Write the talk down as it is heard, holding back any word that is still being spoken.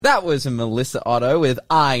that was Melissa Otto with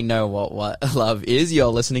I Know What Love Is. You're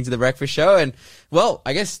listening to The Breakfast Show, and, well,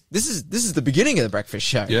 I guess this is the beginning of The Breakfast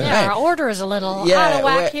Show. Yeah, our order is a little out of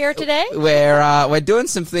whack here today. We're doing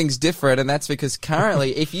some things different, and that's because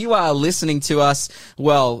currently, if you are listening to us,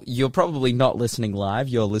 well, you're probably not listening live.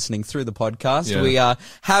 You're listening through the podcast. Yeah. We are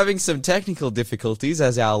having some technical difficulties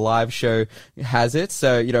as our live show has it,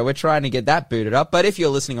 so, we're trying to get that booted up. But if you're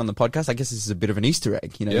listening on the podcast, I guess this is a bit of an Easter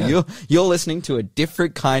egg. You're listening to a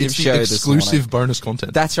different kind of show this morning. Exclusive bonus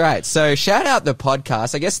content. That's right. So shout out the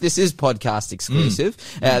podcast. I guess this is podcast exclusive.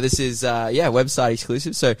 This is, website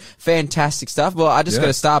exclusive. So fantastic stuff. Well, I just got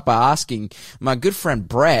to start by asking my good friend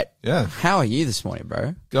Brett. Yeah. How are you this morning,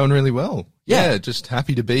 bro? Going really well. Yeah. Just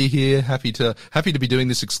happy to be here. Happy to be doing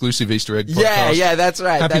this exclusive Easter egg podcast. Yeah, that's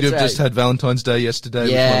right. Happy to have just had Valentine's Day yesterday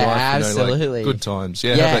with my wife. Absolutely. Good times.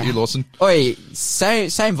 Yeah. How about you, Lawson? Oi, same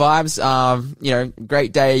vibes.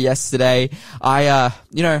 Great day yesterday.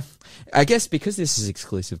 I guess because this is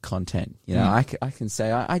exclusive content, I can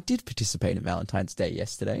say I did participate in Valentine's Day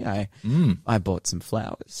yesterday. I bought some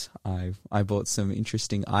flowers. I bought some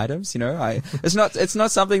interesting items. It's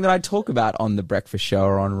not something that I talk about on the breakfast show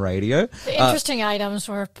or on radio. The interesting items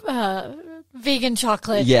were vegan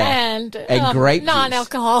chocolate and grape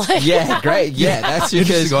non-alcoholic. Yeah, great. Yeah, that's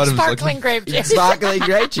because sparkling grape juice. Sparkling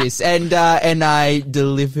grape juice, and I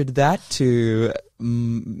delivered that to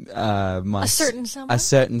a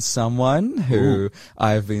certain someone who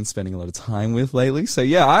I've been spending a lot of time with lately. So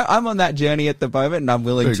yeah, I'm on that journey at the moment, and I'm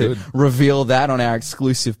willing to reveal that on our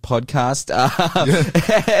exclusive podcast.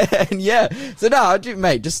 And so no,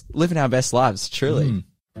 mate, just living our best lives, truly.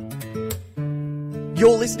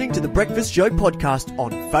 You're listening to the Breakfast Show podcast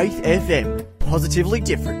on Faith FM. Positively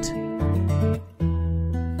different.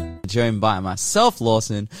 Joined by myself,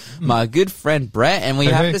 Lawson, my good friend Brett, and we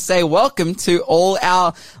have to say welcome to all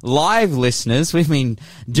our live listeners. We've been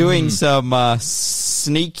doing some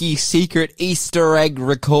sneaky secret Easter egg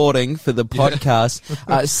recording for the podcast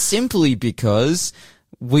simply because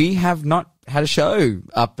we have not had a show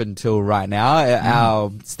up until right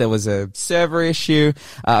now. There was a server issue,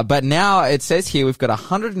 but now it says here we've got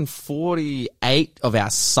 148 of our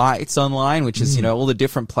sites online, which is, all the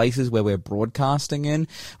different places where we're broadcasting in.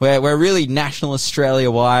 We're really national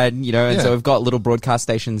Australia-wide, and so we've got little broadcast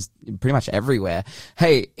stations pretty much everywhere.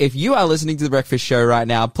 Hey, if you are listening to The Breakfast Show right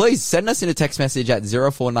now, please send us in a text message at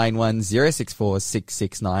 0491 064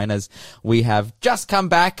 669 as we have just come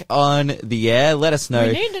back on the air. Let us know,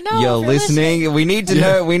 we need to know you're listening. We need to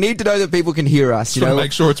know. We need to know that people can hear us.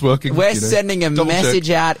 Make sure it's working. We're sending a message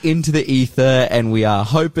out into the ether, and we are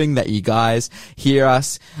hoping that you guys hear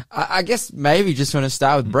us. I guess maybe just want to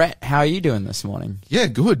start with Brett. How are you doing this morning? Yeah,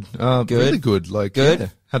 good. Really good. Good. Yeah,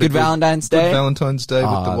 had a good Valentine's Day. Good Valentine's Day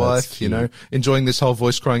with the wife. Enjoying this whole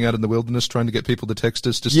voice crying out in the wilderness, trying to get people to text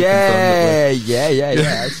us just to confirm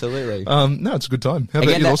that absolutely. No, it's a good time. How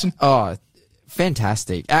about you, Lawson?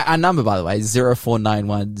 Fantastic. Our number, by the way, is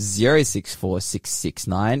 0491 064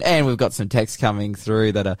 669. And we've got some texts coming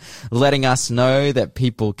through that are letting us know that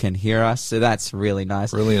people can hear us. So that's really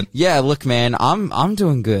nice. Brilliant. Yeah, look, man, I'm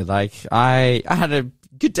doing good. Like, I had a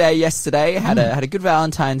good day yesterday. Had a good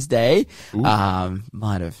Valentine's Day.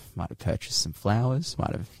 Might have purchased some flowers.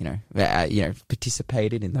 Might have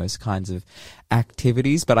participated in those kinds of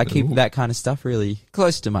activities. But I keep that kind of stuff really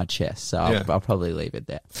close to my chest, so I'll probably leave it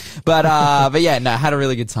there. But had a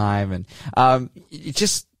really good time, and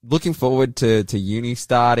just looking forward to uni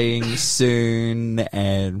starting soon,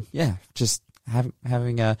 and just. I'm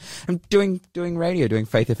doing radio, doing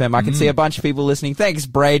Faith FM. I can see a bunch of people listening. Thanks,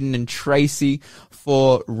 Braden and Tracy,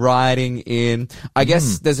 for writing in. I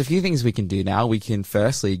guess there's a few things we can do now. We can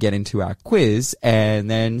firstly get into our quiz, and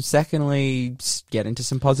then secondly, get into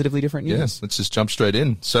some positively different news. Yes, let's just jump straight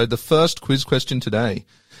in. So the first quiz question today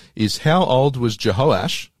is, how old was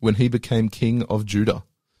Jehoash when he became king of Judah?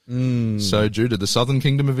 So Judah, the southern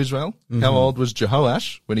kingdom of Israel. How old was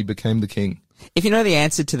Jehoash when he became the king? If you know the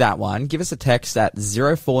answer to that one, give us a text at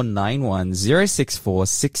 0491 064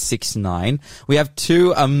 669. We have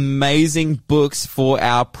two amazing books for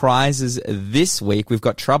our prizes this week. We've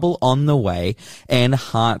got Trouble on the Way and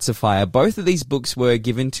Hearts of Fire. Both of these books were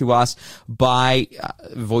given to us by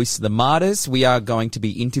Voice of the Martyrs. We are going to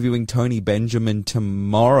be interviewing Tony Benjamin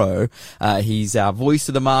tomorrow. He's our Voice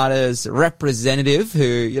of the Martyrs representative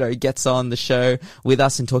who, gets on the show with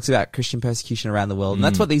us and talks about Christian persecution around the world. And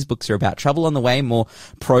that's what these books are about. Trouble on on the way, more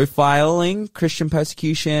profiling Christian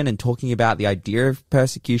persecution and talking about the idea of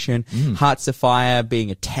persecution. Hearts of Fire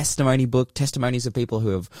being a testimony book, testimonies of people who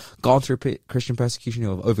have gone through Christian persecution, who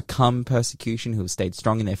have overcome persecution, who have stayed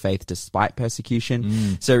strong in their faith despite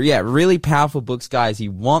persecution. So yeah, really powerful books, guys.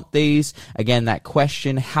 You want these. Again, that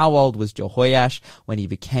question, how old was Jehoash when he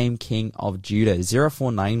became king of Judah?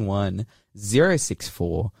 0491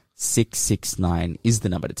 064 669 is the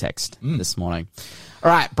number to text this morning.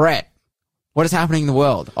 All right, Brett, what is happening in the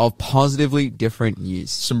world of positively different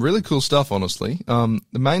news? Some really cool stuff, honestly. The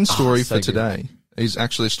main story for today is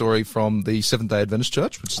actually a story from the Seventh-day Adventist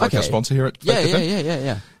Church, which is like our sponsor here at Faith FM.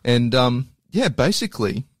 Yeah. And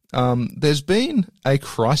basically, there's been a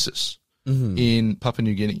crisis in Papua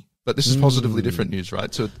New Guinea, but this is positively different news,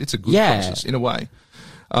 right? So it's a good crisis in a way.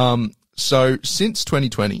 So since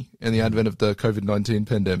 2020 and the advent of the COVID-19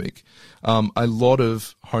 pandemic, a lot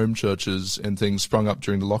of home churches and things sprung up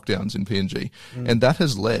during the lockdowns in PNG, and that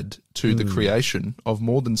has led to the creation of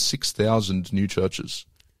more than 6,000 new churches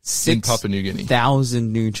in Papua New Guinea.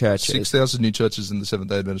 6,000 new churches. 6,000 new churches in the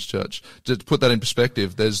Seventh-day Adventist Church. To put that in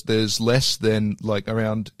perspective, there's less than, like,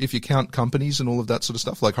 around, if you count companies and all of that sort of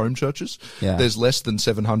stuff, like home churches, there's less than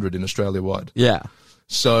 700 in Australia-wide. Yeah.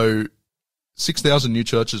 So 6,000 new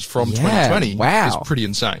churches from 2020 is pretty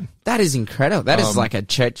insane. That is incredible. That is like a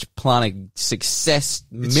church planting success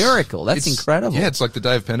miracle. That's incredible. Yeah, it's like the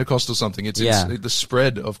day of Pentecost or something. It's the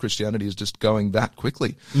spread of Christianity is just going that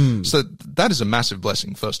quickly. So that is a massive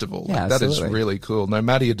blessing, first of all. Yeah, that is really cool. No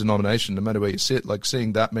matter your denomination, no matter where you sit, like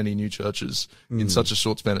seeing that many new churches in such a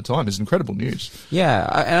short span of time is incredible news. Yeah,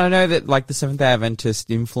 and I know that like the Seventh-day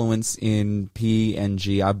Adventist influence in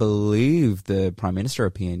PNG, I believe the Prime Minister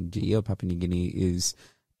of PNG or Papua New Guinea is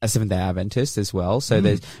a Seventh-day Adventist as well. So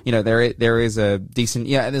there's, there is a decent,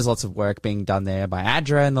 there's lots of work being done there by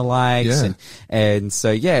ADRA and the likes. And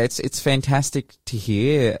so, it's fantastic to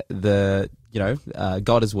hear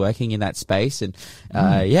God is working in that space. And,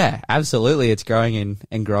 absolutely. It's growing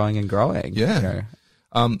and growing and growing. Yeah.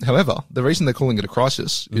 However, the reason they're calling it a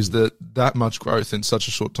crisis is that much growth in such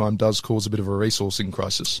a short time does cause a bit of a resourcing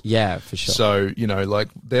crisis. Yeah, for sure. So,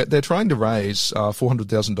 they're trying to raise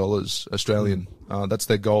 $400,000 Australian. That's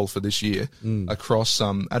their goal for this year across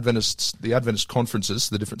the Adventist conferences.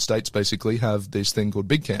 The different states basically have this thing called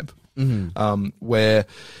Big Camp. Where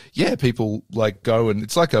people like go, and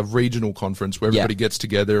it's like a regional conference where everybody gets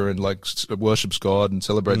together and like worships God and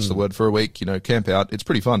celebrates the word for a week, camp out. It's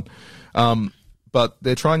pretty fun. But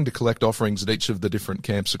they're trying to collect offerings at each of the different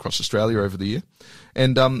camps across Australia over the year.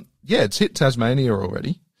 And, it's hit Tasmania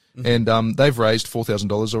already. And they've raised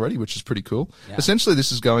 $4,000 already, which is pretty cool. Yeah. Essentially,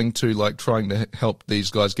 this is going to like trying to help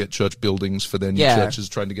these guys get church buildings for their new churches,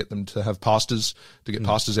 trying to get them to have pastors, to get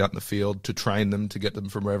pastors out in the field, to train them, to get them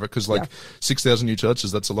from wherever. Because 6,000 new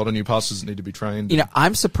churches, that's a lot of new pastors that need to be trained.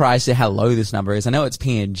 I'm surprised at how low this number is. I know it's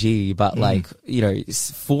PNG, but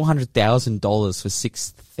 $400,000 for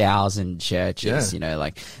 6,000 churches.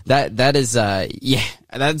 That is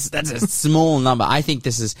that's a small number. I think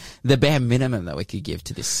this is the bare minimum that we could give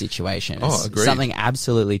to this situation. It's something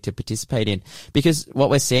absolutely to participate in, because what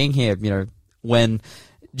we're seeing here, when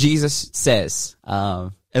Jesus says,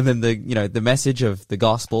 and then the message of the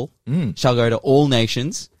gospel shall go to all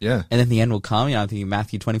nations. Yeah. And then the end will come. I'm thinking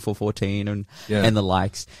Matthew 24:14 and the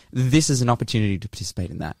likes. This is an opportunity to participate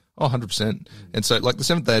in that. Oh, 100%. And so, like, the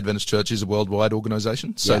Seventh-day Adventist Church is a worldwide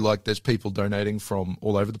organisation. So, there's people donating from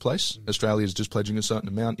all over the place. Australia's just pledging a certain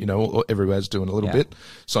amount. Everywhere's doing a little bit.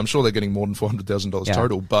 So I'm sure they're getting more than $400,000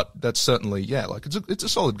 total. But that's certainly, it's a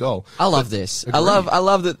solid goal. I love this. I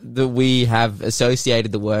love that we have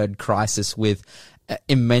associated the word crisis with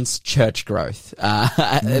immense church growth.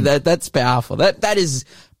 That's powerful. That is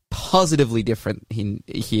positively different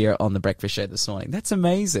here on the Breakfast Show this morning. That's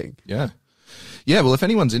amazing. Yeah. Yeah, well, if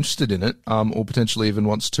anyone's interested in it, or potentially even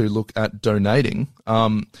wants to look at donating,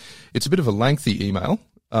 it's a bit of a lengthy email,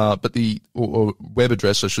 but or web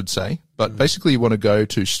address, I should say. But basically you want to go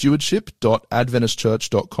to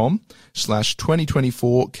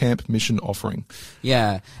stewardship.adventistchurch.com/2024 Camp Mission Offering.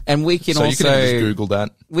 Yeah. And we can so you can just Google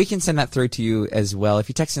that. We can send that through to you as well. If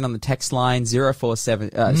you text in on the text line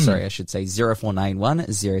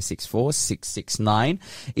 0491 064 669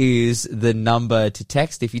 is the number to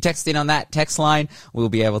text. If you text in on that text line, we'll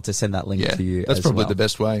be able to send that link to you. That's probably the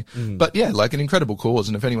best way. But like an incredible cause.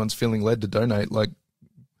 And if anyone's feeling led to donate,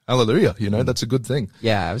 hallelujah, that's a good thing.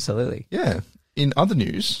 Yeah, absolutely. Yeah. In other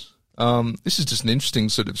news, this is just an interesting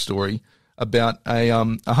sort of story about a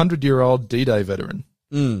 100-year-old D-Day veteran,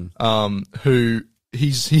 who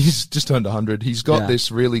he's just turned 100. He's got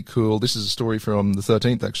this really cool, this is a story from the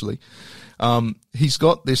 13th actually. He's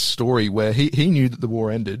got this story where he knew that the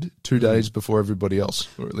war ended 2 days before everybody else,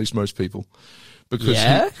 or at least most people, because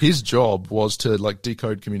his job was to like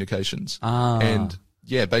decode communications. And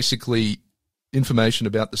basically information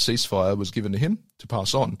about the ceasefire was given to him to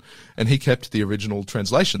pass on, and he kept the original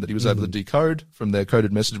translation that he was able to decode from their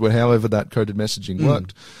coded message, however that coded messaging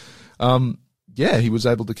worked. He was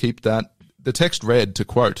able to keep that. The text read, to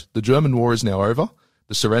quote, "The German war is now over.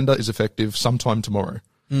 The surrender is effective sometime tomorrow."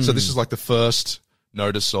 So this is like the first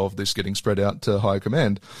notice of this getting spread out to higher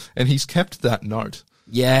command, and he's kept that note.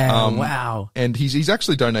 Wow. And he's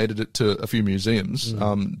actually donated it to a few museums,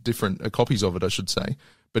 different copies of it, I should say.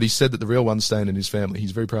 But he said that the real one's staying in his family.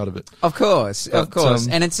 He's very proud of it. Of course.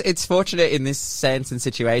 And it's fortunate in this sense and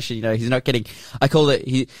situation. You know, he's not getting, I call it,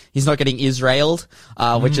 he's not getting Israeled,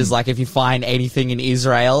 which is like if you find anything in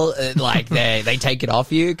Israel, like they take it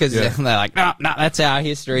off you because they're like, no, that's our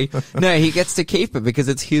history. No, he gets to keep it because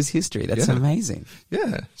it's his history. That's amazing.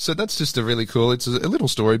 Yeah. So that's just a really cool, it's a little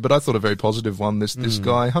story, but I thought a very positive one. This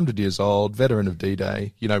guy, 100 years old, veteran of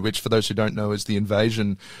D-Day, you know, which for those who don't know is the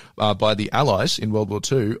invasion by the Allies in World War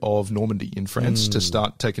II of Normandy in France to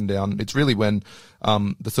start taking down. It's really when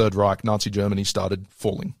the Third Reich, Nazi Germany, started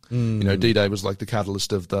falling. You know, D-Day was like the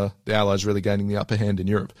catalyst of the Allies really gaining the upper hand in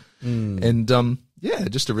Europe. And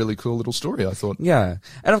just a really cool little story, I thought. Yeah.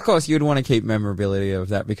 And of course, you'd want to keep memorability of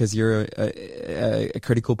that because you're a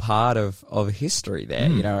critical part of history there,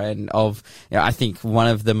 you know, and I think one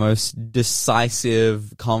of the most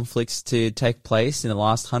decisive conflicts to take place in the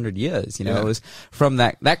last 100 years, you know, it was from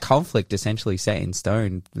that conflict essentially set in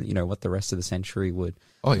stone, you know, what the rest of the century would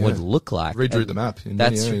look like. Redrew the map in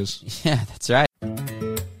many areas. Yeah, that's right.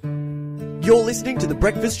 You're listening to the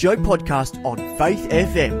Breakfast Show podcast on Faith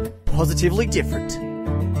FM. Positively different.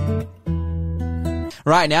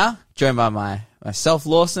 Right now, joined by myself,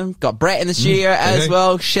 Lawson, got Brett in the studio as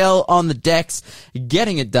well, Shell on the decks,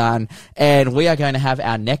 getting it done, and we are going to have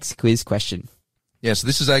our next quiz question. Yeah, so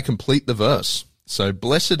this is a complete the verse. So,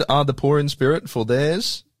 blessed are the poor in spirit, for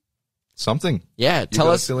theirs something. Yeah, tell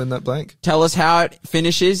us. Fill in that blank. Tell us how it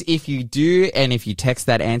finishes if you do, and if you text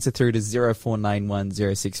that answer through to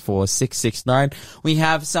 0491064669, we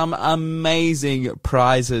have some amazing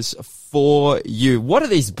prizes for you. What are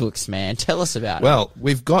these books, man? Tell us about it. Well,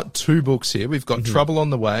 we've got two books here. We've got Trouble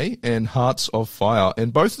on the Way and Hearts of Fire,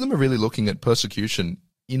 and both of them are really looking at persecution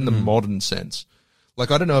in the modern sense.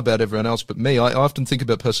 Like, I don't know about everyone else, but me, I often think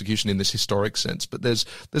about persecution in this historic sense, but there's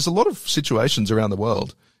a lot of situations around the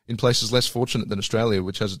world in places less fortunate than Australia,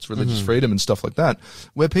 which has its religious freedom and stuff like that,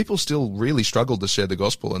 where people still really struggle to share the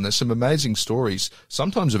gospel. And there's some amazing stories,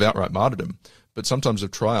 sometimes of outright martyrdom, but sometimes of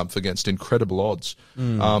triumph against incredible odds.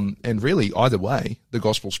 And really, either way, the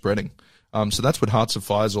gospel spreading. So that's what Hearts of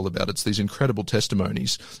Fire is all about. It's these incredible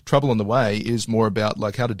testimonies. Trouble on the Way is more about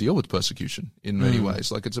like how to deal with persecution in many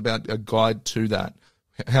ways. Like, it's about a guide to that,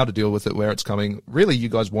 how to deal with it, where it's coming. Really, you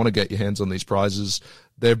guys want to get your hands on these prizes.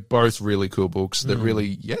 They're both really cool books that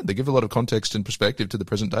really, they give a lot of context and perspective to the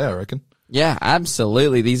present day, I reckon. Yeah,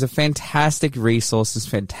 absolutely. These are fantastic resources,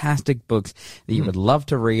 fantastic books that you would love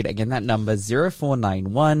to read. Again, that number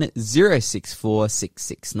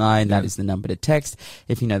 0491064669. That is the number to text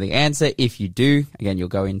if you know the answer. If you do, again, you'll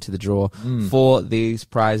go into the draw for these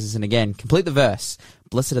prizes. And again, complete the verse.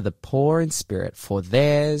 Blessed are the poor in spirit, for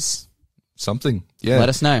theirs something. Yeah. Let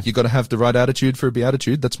us know. You got to have the right attitude for a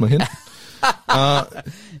beatitude. That's my hint.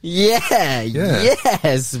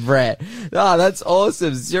 Yes, Brett. Oh, that's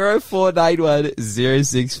awesome.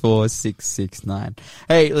 0491064669.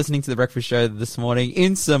 Hey, listening to the Breakfast Show this morning.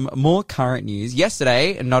 In some more current news,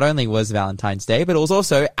 yesterday not only was Valentine's Day, but it was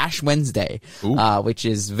also Ash Wednesday, which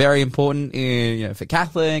is very important for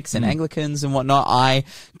Catholics and Anglicans and whatnot. I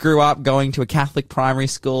grew up going to a Catholic primary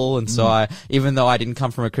school, and so even though I didn't come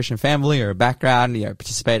from a Christian family or a background,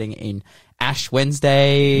 participating in Ash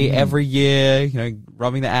Wednesday every year,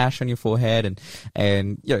 rubbing the ash on your forehead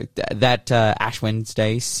and that Ash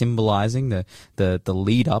Wednesday symbolizing the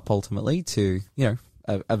lead up ultimately to,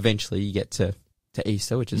 eventually you get to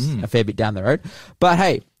Easter, which is a fair bit down the road. But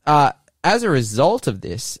hey, as a result of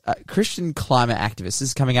this, Christian climate activists, this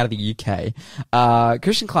is coming out of the UK,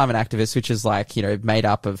 Christian climate activists, which is made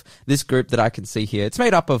up of this group that I can see here. It's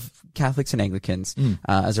made up of Catholics and Anglicans,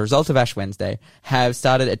 as a result of Ash Wednesday, have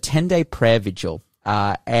started a 10-day prayer vigil.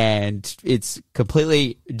 And it's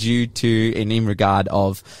completely due to and in regard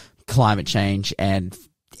of climate change and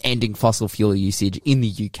ending fossil fuel usage in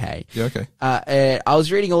the UK. Yeah, okay. And I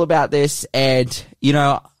was reading all about this and,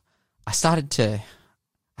 I started to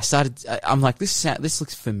I'm like, this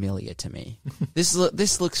looks familiar to me.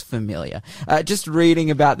 This looks familiar. Just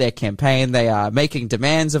reading about their campaign, they are making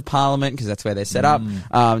demands of Parliament, because that's where they're set up,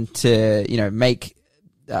 to, make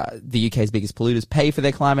the UK's biggest polluters pay for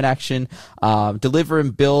their climate action, deliver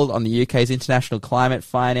and build on the UK's international climate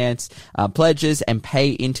finance pledges, and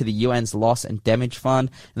pay into the UN's loss and damage fund,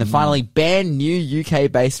 and then finally ban new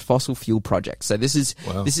UK-based fossil fuel projects. So this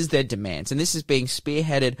is their demands, and this is being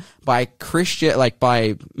spearheaded by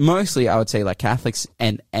by mostly, I would say, like Catholics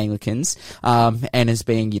and Anglicans, and is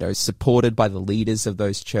being supported by the leaders of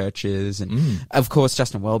those churches, and of course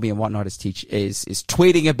Justin Welby and whatnot is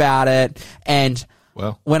tweeting about it. And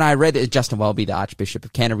when I read that, Justin Welby, the Archbishop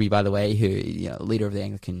of Canterbury, by the way, who, leader of the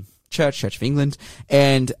Anglican Church of England,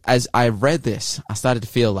 and as I read this, I started to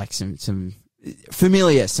feel like some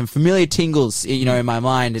familiar tingles, in my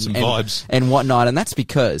mind, and vibes and whatnot. And that's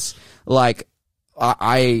because, I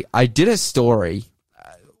did a story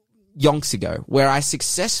yonks ago where I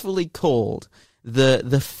successfully called the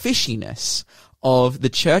fishiness of the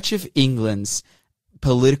Church of England's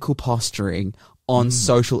political posturing on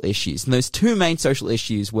social issues. And those two main social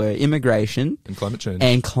issues were immigration and climate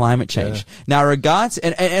change. Yeah. Now,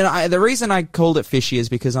 the reason I called it fishy is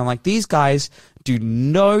because I'm like, these guys do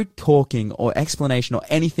no talking or explanation or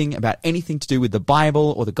anything about anything to do with the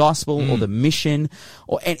Bible or the gospel or the mission,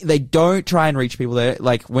 they don't try and reach people there.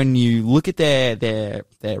 Like, when you look at their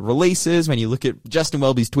releases, when you look at Justin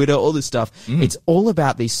Welby's Twitter, all this stuff, it's all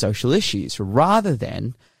about these social issues rather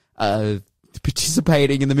than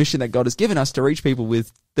participating in the mission that God has given us to reach people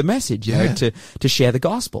with the message, to share the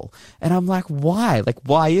gospel. And I'm like, why? Like,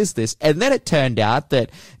 why is this? And then it turned out that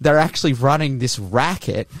they're actually running this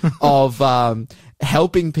racket of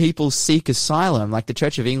helping people seek asylum. Like, the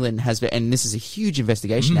Church of England has been, and this is a huge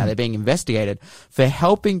investigation now, they're being investigated for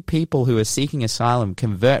helping people who are seeking asylum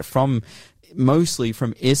convert mostly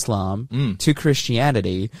from Islam to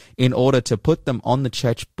Christianity in order to put them on the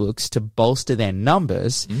church books to bolster their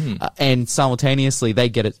numbers, and simultaneously they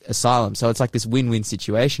get asylum. So it's like this win-win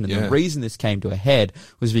situation. And the reason this came to a head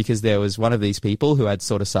was because there was one of these people who had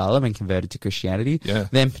sought asylum and converted to Christianity,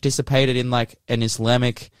 then participated in like an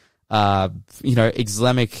Islamic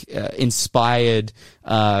inspired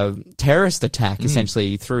terrorist attack,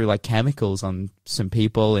 essentially, through like chemicals on some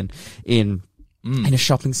people in a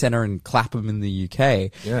shopping center in Clapham in the UK.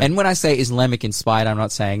 Yeah. And when I say Islamic inspired, I'm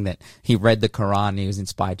not saying that he read the Quran and he was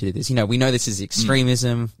inspired to do this. We know this is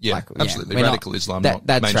extremism. Yeah, absolutely. Radical Islam, not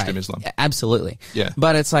mainstream Islam. Absolutely. Yeah.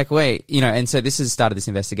 But it's like, wait, and so this has started this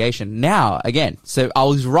investigation. Now, again, so I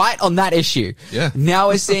was right on that issue. Yeah. Now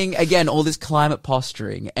we're seeing, again, all this climate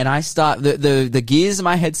posturing, and I start, the gears in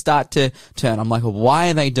my head start to turn. I'm like, well, why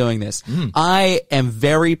are they doing this? I am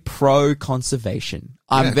very pro-conservation.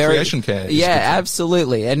 I'm very creation care. Yeah,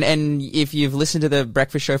 absolutely. And if you've listened to the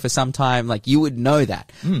Breakfast Show for some time, like, you would know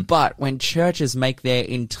that. But when churches make their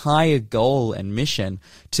entire goal and mission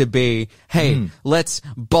to be, hey, let's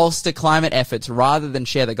bolster climate efforts rather than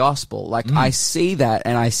share the gospel, like, I see that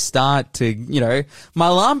and I start to, my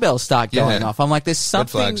alarm bells start going off. I'm like, there's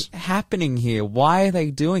something happening here. Why are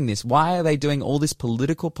they doing this? Why are they doing all this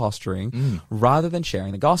political posturing rather than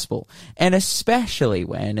sharing the gospel? And especially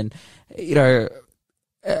when,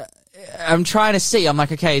 I'm trying to see, I'm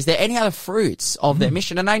like, okay, is there any other fruits of their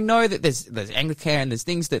mission? And I know that there's Anglican, there's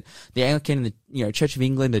things that the Anglican and the Church of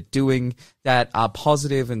England are doing that are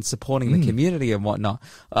positive and supporting the community and whatnot.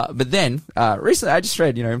 But then, recently I just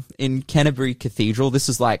read, in Canterbury Cathedral, this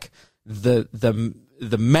is like the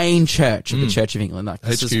main church of the Church of England. Like,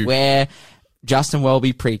 this is where Justin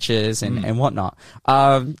Welby preaches and whatnot.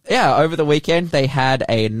 Over the weekend they had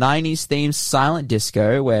a 90s themed silent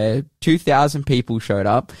disco where 2,000 people showed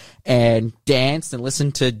up and danced and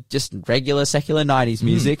listened to just regular secular 90s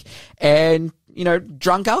music and,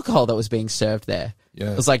 drunk alcohol that was being served there.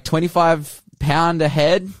 Yeah. It was like £25 a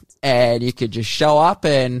head. And you could just show up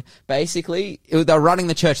and basically they're running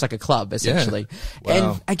the church like a club, essentially. Yeah.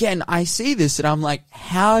 Wow. And again, I see this and I'm like,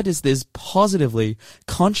 how does this positively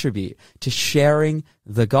contribute to sharing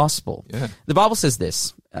the gospel? Yeah. The Bible says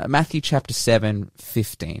this, Matthew chapter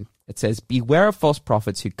 7:15. It says, beware of false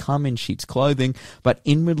prophets who come in sheep's clothing, but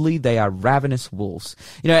inwardly they are ravenous wolves.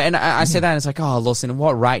 And I say that and it's like, oh, Lawson,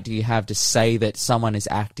 what right do you have to say that someone is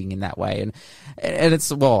acting in that way? And it's,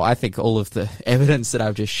 well, I think all of the evidence that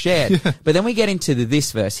I've just shared. Yeah. But then we get into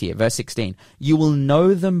this verse here, verse 16. You will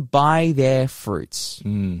know them by their fruits.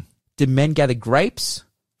 Do men gather grapes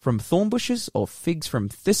from thorn bushes or figs from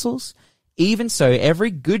thistles? Even so, every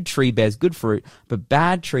good tree bears good fruit, but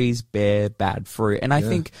bad trees bear bad fruit. And I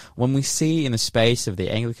think when we see in the space of the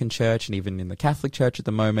Anglican Church and even in the Catholic Church at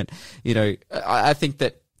the moment, I think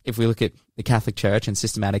that if we look at the Catholic Church and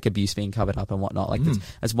systematic abuse being covered up and whatnot. Like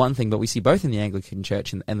that's one thing, but we see both in the Anglican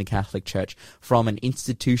Church and the Catholic Church from an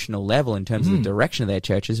institutional level in terms of the direction of their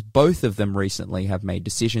churches. Both of them recently have made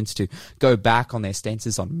decisions to go back on their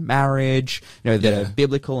stances on marriage, that are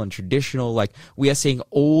biblical and traditional. Like we are seeing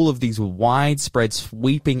all of these widespread,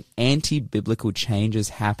 sweeping anti-biblical changes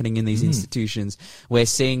happening in these institutions. We're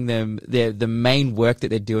seeing them, the main work that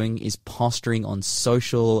they're doing is posturing on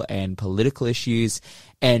social and political issues,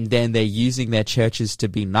 and then they're using their churches to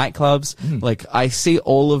be nightclubs. Like I see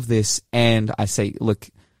all of this and I say, look,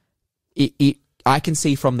 I can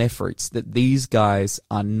see from their fruits that these guys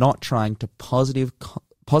are not trying to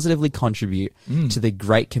positively contribute to the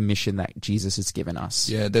Great Commission that Jesus has given us.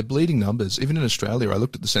 Yeah, they're bleeding numbers. Even in Australia, I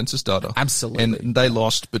looked at the census data. Absolutely. And they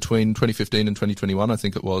lost between 2015 and 2021, I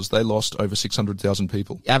think it was, they lost over 600,000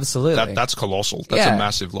 people. Absolutely. That's colossal. That's a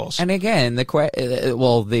massive loss. And again,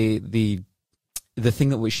 the thing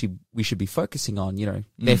that we should be focusing on,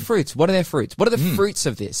 their fruits. What are their fruits? What are the fruits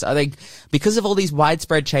of this? Are they, because of all these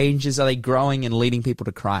widespread changes, are they growing and leading people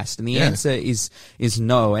to Christ? And the answer is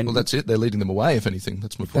no. And well, that's it. They're leading them away, if anything.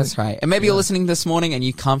 That's my point. That's right. And maybe you're listening this morning and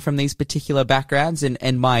you come from these particular backgrounds,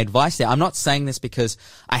 and my advice there, I'm not saying this because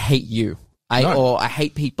I hate you. Or I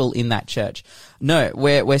hate people in that church. No,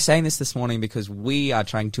 we're saying this morning because we are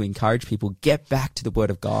trying to encourage people, get back to the Word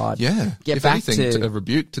of God. Yeah. Get back to a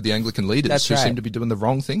rebuke to the Anglican leaders who seem to be doing the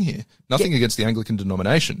wrong thing here. Nothing against the Anglican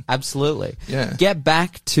denomination. Absolutely. Yeah. Get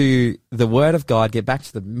back to the Word of God. Get back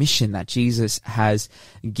to the mission that Jesus has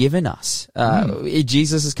given us.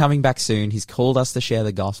 Jesus is coming back soon. He's called us to share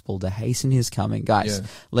the gospel, to hasten his coming. Guys,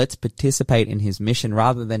 let's participate in his mission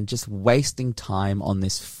rather than just wasting time on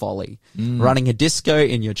this folly. Running a disco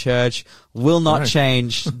in your church will not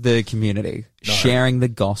change the community. Sharing the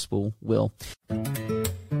gospel will.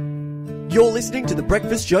 You're listening to the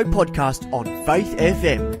Breakfast Show podcast on Faith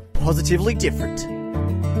FM. Positively different.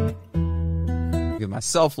 With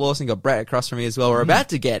myself, Lawson, got Brett across from me as well. We're about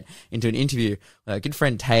to get into an interview with our good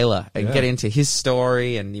friend Taylor and get into his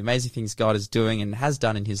story and the amazing things God is doing and has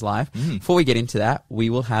done in his life. Before we get into that, we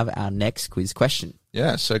will have our next quiz question.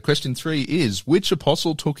 Yeah, so question 3 is, which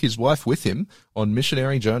apostle took his wife with him on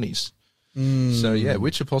missionary journeys? So,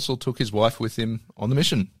 which apostle took his wife with him on the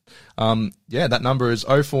mission? That number is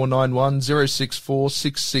 0491 064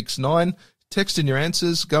 669. Text in your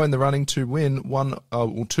answers, go in the running to win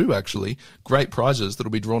two great prizes that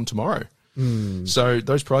will be drawn tomorrow. So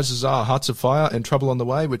those prizes are Hearts of Fire and Trouble on the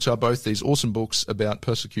Way, which are both these awesome books about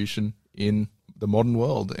persecution in the modern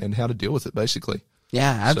world and how to deal with it, basically.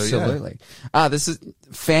 Yeah, absolutely. This is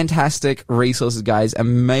fantastic resources, guys.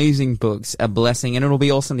 Amazing books, a blessing. And it'll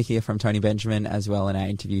be awesome to hear from Tony Benjamin as well in our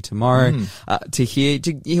interview tomorrow.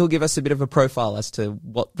 He'll give us a bit of a profile as to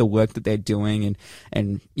what the work that they're doing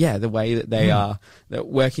and the way that they are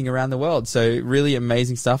working around the world. So really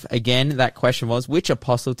amazing stuff. Again, that question was, which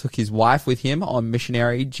apostle took his wife with him on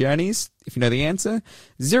missionary journeys? If you know the answer,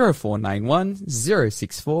 0491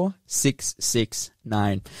 064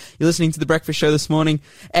 669. You're listening to The Breakfast Show this morning,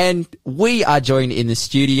 and we are joined in the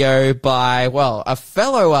studio by, a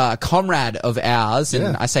fellow comrade of ours.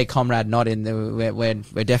 And I say comrade not in the, we're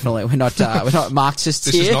not Marxists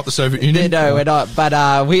this here. This is not the Soviet Union. No, we're not.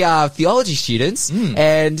 But we are theology students.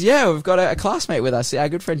 And we've got a classmate with us, our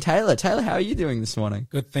good friend Taylor. Taylor, how are you doing this morning?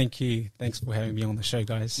 Good, thank you. Thanks for having me on the show,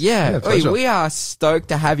 guys. We are stoked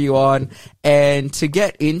to have you on and to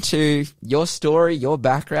get into your story, your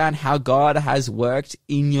background, how God has worked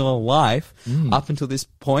in your life up until this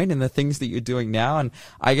point and the things that you're doing now. And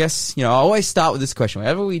I guess, I always start with this question.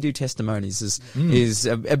 Whenever we do testimonies is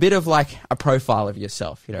a bit of like a profile of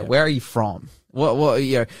yourself. Where are you from? What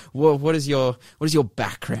is your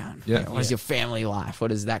background? What is your family life?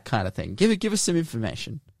 What is that kind of thing? Give us some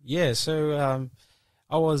information. Yeah, so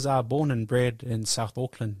I was born and bred in South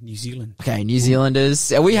Auckland, New Zealand. Okay, New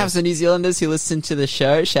Zealanders. We have some New Zealanders who listen to the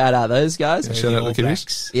show. Shout out those guys. Shout out the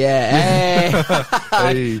Kiwis. Yeah.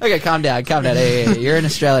 Hey. Okay, calm down. Hey, you're in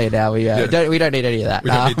Australia now. We don't need any of that. We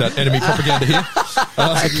don't need that enemy propaganda here.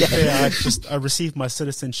 I received my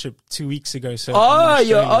citizenship 2 weeks ago. So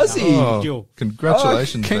you're Aussie. Oh,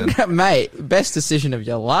 congratulations, man. Mate. Best decision of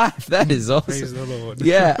your life. That is awesome. Praise the Lord.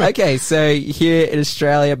 Yeah. Okay. So here in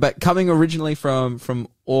Australia, but coming originally from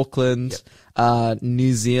Auckland,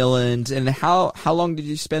 New Zealand, and how long did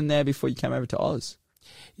you spend there before you came over to Oz?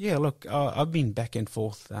 Yeah, look, I've been back and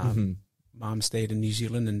forth. Mom stayed in New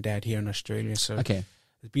Zealand and Dad here in Australia, so it's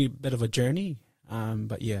been a bit of a journey.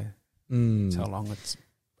 But it's how long it's.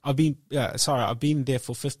 I've been there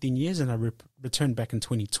for 15 years, and I returned back in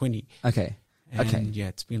 2020. Okay. And yeah,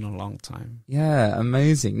 it's been a long time. Yeah,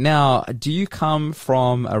 amazing. Now, do you come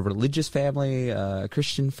from a religious family, a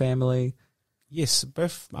Christian family? Yes,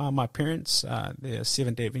 both my parents, they're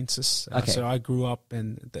Seventh-day Adventists. So I grew up,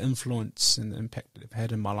 and the influence and the impact that they've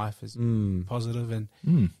had in my life is positive. And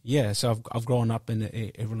yeah, so I've grown up in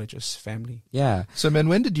a religious family. Yeah. So, man,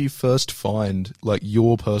 when did you first find like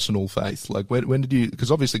your personal faith? Like when did you?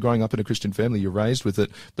 Because obviously, growing up in a Christian family, you're raised with it.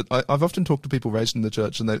 But I've often talked to people raised in the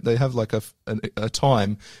church, and they have like a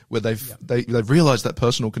time where they've realized that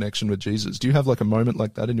personal connection with Jesus. Do you have like a moment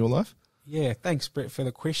like that in your life? Yeah, thanks, Brett, for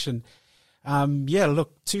the question. Yeah,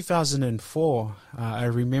 look, 2004, I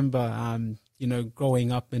remember,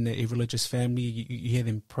 growing up in a religious family, you hear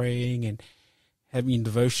them praying and having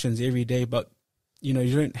devotions every day, but, you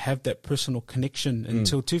don't have that personal connection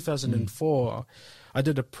until 2004. I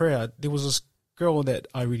did a prayer. There was this girl that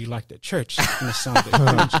I really liked at church. It's going to sound a bit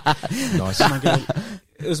cringe. Nice. And I go,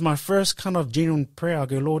 it was my first kind of genuine prayer. I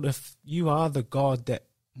go, Lord, if you are the God that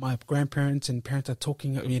my grandparents and parents are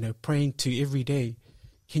talking, praying to every day,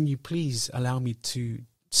 can you please allow me to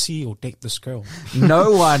see or date this girl?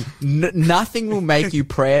 Nothing will make you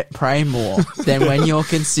pray more than when you're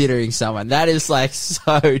considering someone. That is like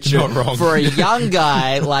so true. Not wrong. For a young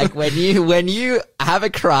guy, like when you have a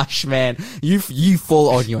crush, man, you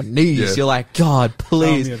fall on your knees. Yeah. You're like, God,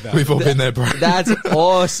 please. We've all been there, bro. That's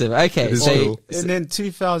awesome. Okay. And then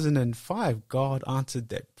 2005, God answered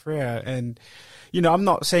that prayer. And, I'm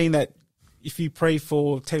not saying that if you pray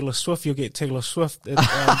for Taylor Swift, you'll get Taylor Swift. But,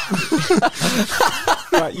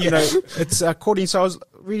 it's according. So I was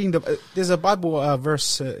reading there's a Bible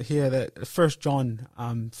verse here that 1 John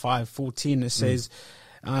 5:14. It says,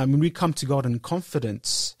 when we come to God in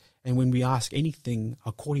confidence, and when we ask anything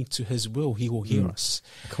according to His will, He will hear us.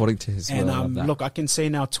 According to His will. And look, I can say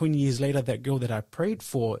now, 20 years later, that girl that I prayed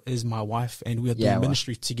for is my wife, and we are doing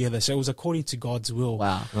ministry together. So it was according to God's will.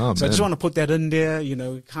 Wow. Oh, so I just want to put that in there.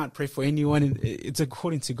 Can't pray for anyone. It's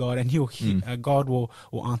according to God, and God will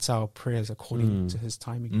answer our prayers according to His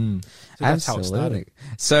timing. So that's how it started.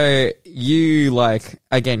 So you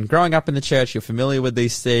again, growing up in the church, you're familiar with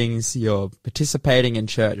these things, you're participating in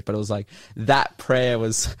church, but it was like that prayer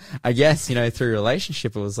was, I guess, through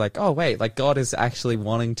relationship, it was like, oh wait, like God is actually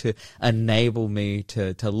wanting to enable me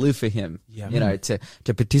to live for Him, to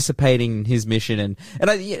participating in His mission.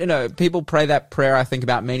 And people pray that prayer, I think,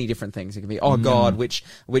 about many different things. It can be, oh God, which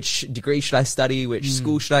degree should I study? Which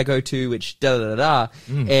school should I go to? Which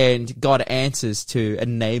and God answers to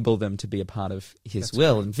enable them to be a part of His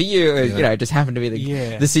will. Great. And for you, it just happened to be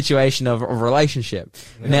the situation of a relationship.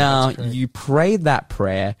 Yeah, now you prayed that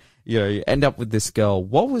prayer. You end up with this girl.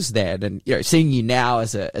 What was that? And seeing you now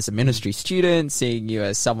as a ministry student, seeing you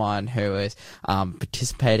as someone who is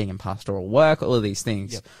participating in pastoral work, all of these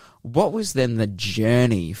things. Yep. What was then the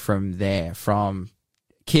journey from there, from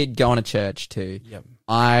kid going to church to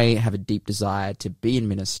I have a deep desire to be in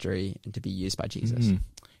ministry and to be used by Jesus?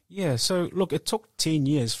 Yeah. So look, it took 10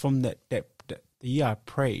 years from the year I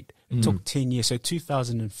prayed. It took 10 years. So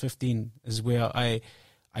 2015 is where I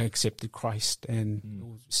accepted Christ,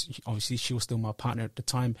 and obviously she was still my partner at the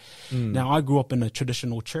time. Now, I grew up in a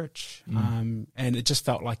traditional church, and it just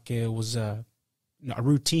felt like it was a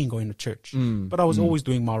routine going to church. But I was always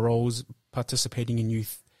doing my roles, participating in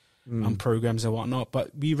youth programs and whatnot.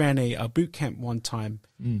 But we ran a boot camp one time,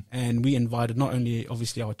 and we invited not only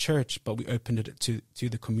obviously our church, but we opened it to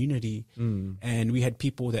the community. And we had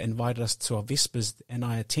people that invited us to our Vespers, and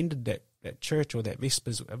I attended that church, or that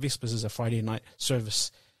Vespers. Vespers is a Friday night service,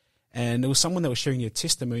 and there was someone that was sharing their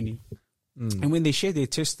testimony, and when they shared their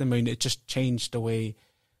testimony, it just changed the way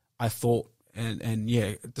I thought, and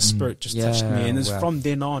the Spirit just touched me, and it's from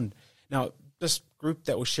then on. Now, this group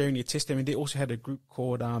that was sharing their testimony, they also had a group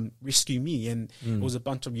called Rescue Me, and it was a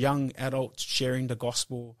bunch of young adults sharing the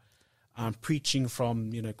gospel, preaching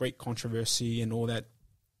from great controversy and all that,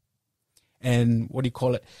 and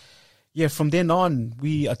from then on,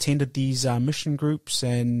 we attended these mission groups,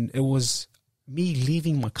 and it was me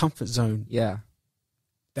leaving my comfort zone. Yeah.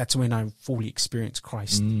 That's when I fully experienced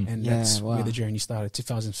Christ, and that's where the journey started,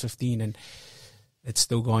 2015, and it's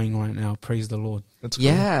still going right now. Praise the Lord. That's cool.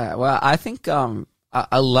 Yeah, well, I think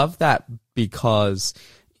I love that, because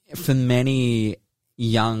for many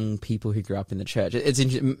young people who grew up in the church, it's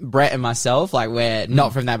Brett and myself, like, we're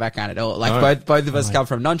not from that background at all. Like, both of us come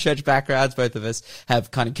from non-church backgrounds. Both of us have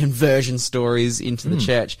kind of conversion stories into the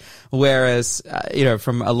church. Whereas,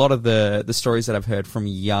 from a lot of the stories that I've heard from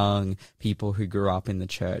young people who grew up in the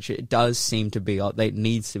church, it does seem to be, there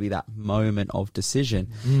needs to be that moment of decision.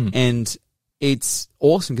 And it's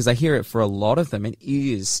awesome because I hear it for a lot of them. It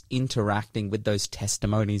is interacting with those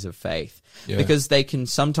testimonies of faith because they can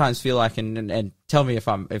sometimes feel like, and tell me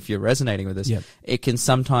if you're resonating with this, it can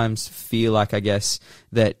sometimes feel like, I guess,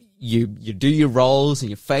 that you do your roles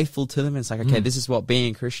and you're faithful to them. And it's like, okay, this is what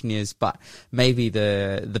being a Christian is, but maybe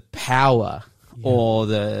the power or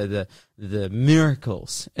the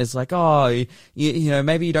miracles. It's like, oh, you know,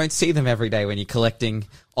 maybe you don't see them every day when you're collecting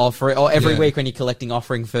offering, or every week when you're collecting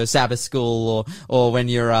offering for Sabbath school, or when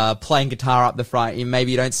you're playing guitar up the front.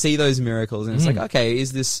 Maybe you don't see those miracles, and it's like, okay,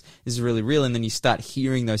 is this really real? And then you start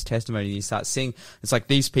hearing those testimonies. You start seeing it's like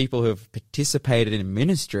these people who have participated in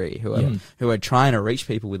ministry, who are trying to reach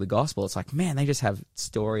people with the gospel. It's like, man, they just have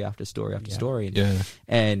story after story after story.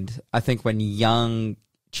 And I think when young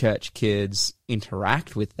church kids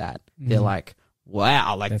interact with that, they're like,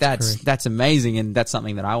 wow, like that's amazing, and that's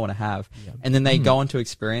something that I want to have. And then they go on to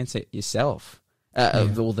experience it yourself,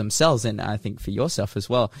 or themselves, and I think for yourself as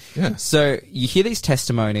well. So you hear these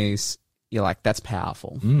testimonies, you're like, that's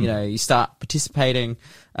powerful. You know, you start participating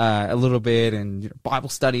a little bit in Bible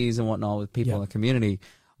studies and whatnot with people in the community.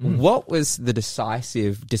 What was the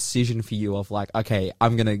decisive decision for you of like, okay,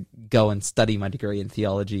 I'm going to go and study my degree in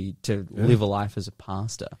theology to live a life as a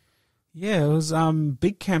pastor? Yeah, it was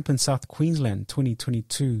big camp in South Queensland,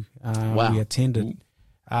 2022. We attended.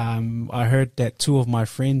 I heard that two of my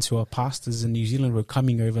friends who are pastors in New Zealand were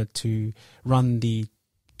coming over to run the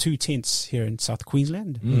 2 tents here in South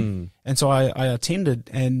Queensland. And so I attended,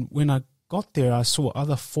 and when I got there, I saw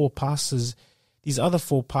other 4 pastors. These other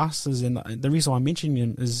 4 pastors, and the reason I'm mentioning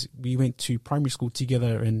them is we went to primary school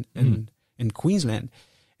together in Queensland,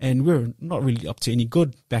 and we were not really up to any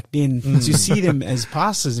good back then to see them as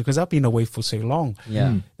pastors because I've been away for so long.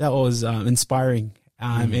 That was inspiring.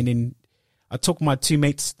 And then I took my 2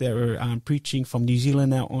 mates that were preaching from New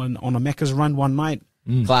Zealand out on a Macca's run one night.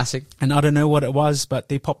 Classic. And I don't know what it was, but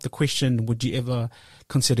they popped the question, would you ever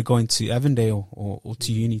consider going to Avondale or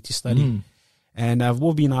to uni to study? And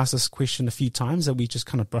we've been asked this question a few times and we just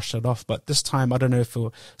kind of brushed it off. But this time, I don't know if it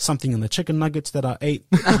was something in the chicken nuggets that I ate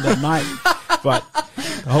that night, but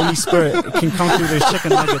the Holy Spirit can come through those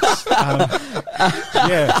chicken nuggets.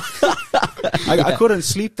 I couldn't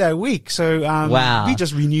sleep that week. So we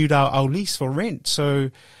just renewed our lease for rent. So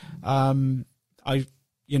I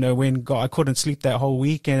couldn't sleep that whole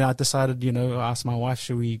week, and I decided, I asked my wife,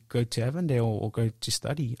 should we go to Avondale or go to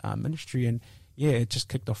study ministry? And it just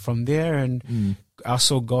kicked off from there, and I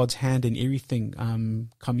saw God's hand in everything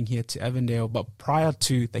coming here to Avondale. But prior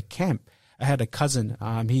to the camp, I had a cousin.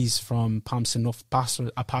 He's from Palmerston North,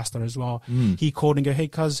 a pastor as well. He called and go, hey,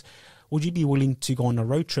 cuz, would you be willing to go on a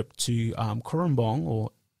road trip to Cooranbong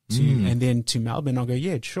and then to Melbourne? I'll go,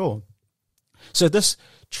 yeah, sure. So this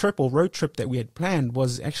trip or road trip that we had planned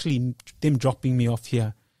was actually them dropping me off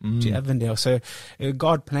here to Avondale. So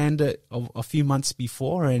God planned it a few months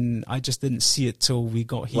before, and I just didn't see it till we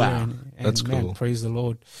got here. Wow. And That's man, cool. Praise the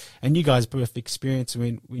Lord. And you guys both experienced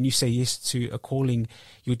when you say yes to a calling,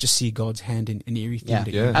 you'll just see God's hand in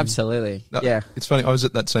everything. Yeah, absolutely. No, yeah. It's funny. I was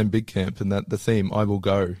at that same big camp, and the theme, I will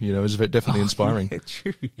go, is definitely inspiring. Yeah,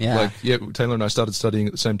 true. Yeah. Taylor and I started studying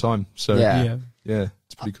at the same time. So Yeah.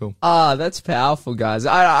 it's pretty cool. That's powerful, guys.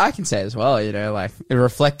 I can say as well, like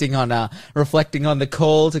reflecting on the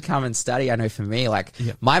call to come and study. I know for me,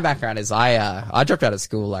 my background is I dropped out of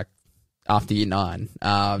school after year 9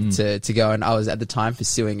 to go, and I was at the time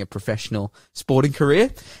pursuing a professional sporting career,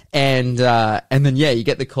 and then you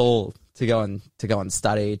get the call to go and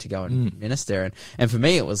study, to go and minister. And for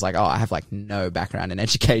me, it was like, I have no background in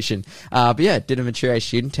education. But did a mature age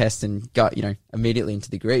student test and got, immediately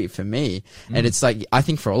into the degree for me. And it's I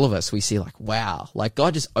think for all of us, we see wow,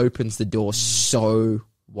 God just opens the door so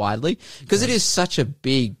widely because it is such a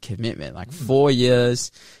big commitment, 4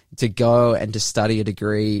 years to go and to study a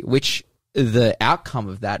degree, which the outcome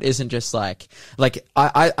of that isn't just I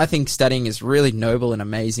think studying is really noble and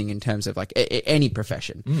amazing in terms of any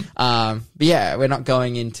profession. But we're not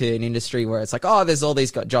going into an industry where it's there's all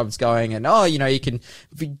these jobs going, and you can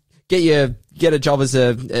get a job as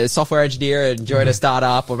a software engineer and join a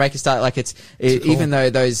startup or make a start. Cool. Even though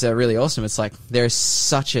those are really awesome, it's there's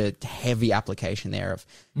such a heavy application there of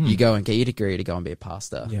you go and get your degree to go and be a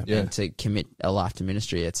pastor and to commit a life to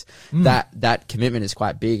ministry. It's that commitment is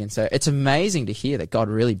quite big. And so it's amazing to hear that God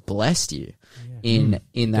really blessed you in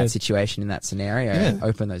that situation, in that scenario,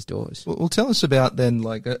 open those doors. Well, tell us about then,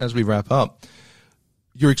 as we wrap up,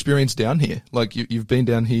 your experience down here. You've been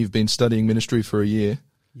down here, you've been studying ministry for a year.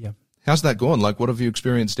 Yeah. How's that gone? What have you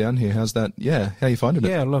experienced down here? How's that? Yeah. How are you finding it?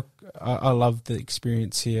 Yeah, look, I love the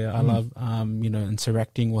experience here. I love,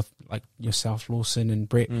 interacting with like yourself, Lawson and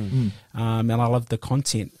Brett. And I love the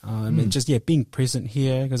content. And just, being present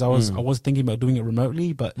here, because I was thinking about doing it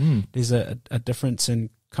remotely, but there's a difference in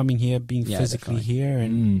coming here, being physically here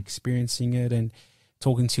and experiencing it, and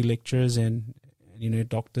talking to lecturers and,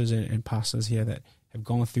 doctors and pastors here that have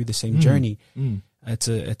gone through the same journey. It's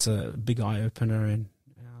a big eye opener, and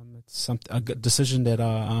it's a good decision that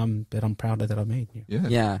I'm proud of that I made.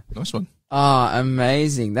 Yeah. Nice one. Oh,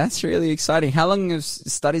 amazing. That's really exciting. How long of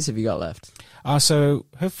studies have you got left? So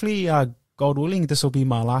hopefully, God willing, this will be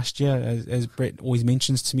my last year. As Brett always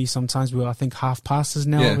mentions to me sometimes, we're, I think, half pastors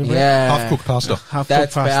now. Half-cooked pastor.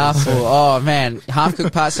 That's powerful. Oh, man.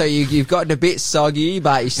 Half-cooked pastor. So you've gotten a bit soggy,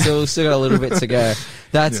 but you still got a little bit to go.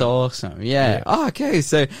 That's awesome. Yeah. Oh, okay.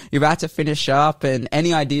 So you're about to finish up, and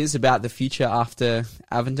any ideas about the future after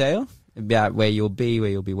Avondale? About where you'll be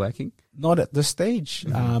working? Not at this stage,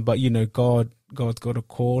 but God's got a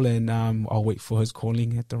call, and I'll wait for His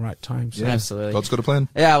calling at the right time. So. Yeah, absolutely. God's got a plan.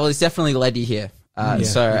 Yeah, well, He's definitely led you here.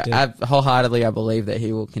 Wholeheartedly, I believe that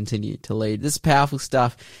He will continue to lead. This is powerful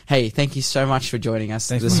stuff. Hey, thank you so much for joining us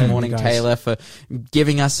this morning, Taylor, for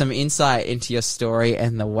giving us some insight into your story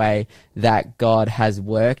and the way that God has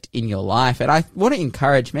worked in your life. And I want to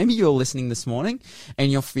encourage, maybe you're listening this morning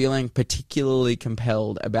and you're feeling particularly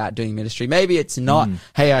compelled about doing ministry. Maybe it's not,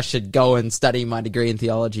 hey, I should go and study my degree in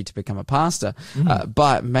theology to become a pastor.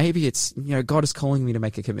 But maybe it's, God is calling me to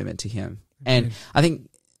make a commitment to Him. And I think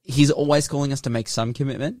He's always calling us to make some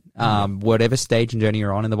commitment, whatever stage and journey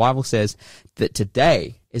you're on. And the Bible says that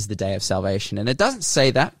today is the day of salvation. And it doesn't say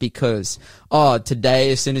that because,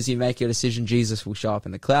 today, as soon as you make your decision, Jesus will show up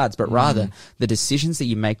in the clouds. But rather, the decisions that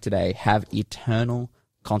you make today have eternal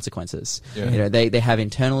consequences. They have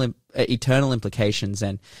eternal implications.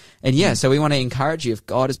 And so we want to encourage you, if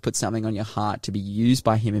God has put something on your heart to be used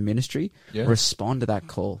by Him in ministry, respond to that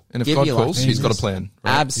call. And if God calls, He's got a plan.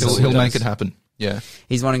 Right? Absolutely. He'll make it happen. Yeah.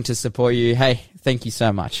 He's wanting to support you. Hey, thank you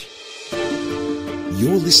so much.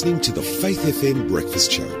 You're listening to the Faith FM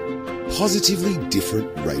Breakfast Show. Positively different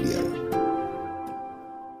radio.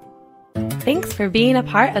 Thanks for being a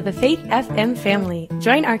part of the Faith FM family.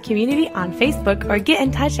 Join our community on Facebook or get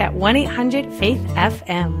in touch at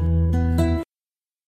 1-800-FAITH-FM.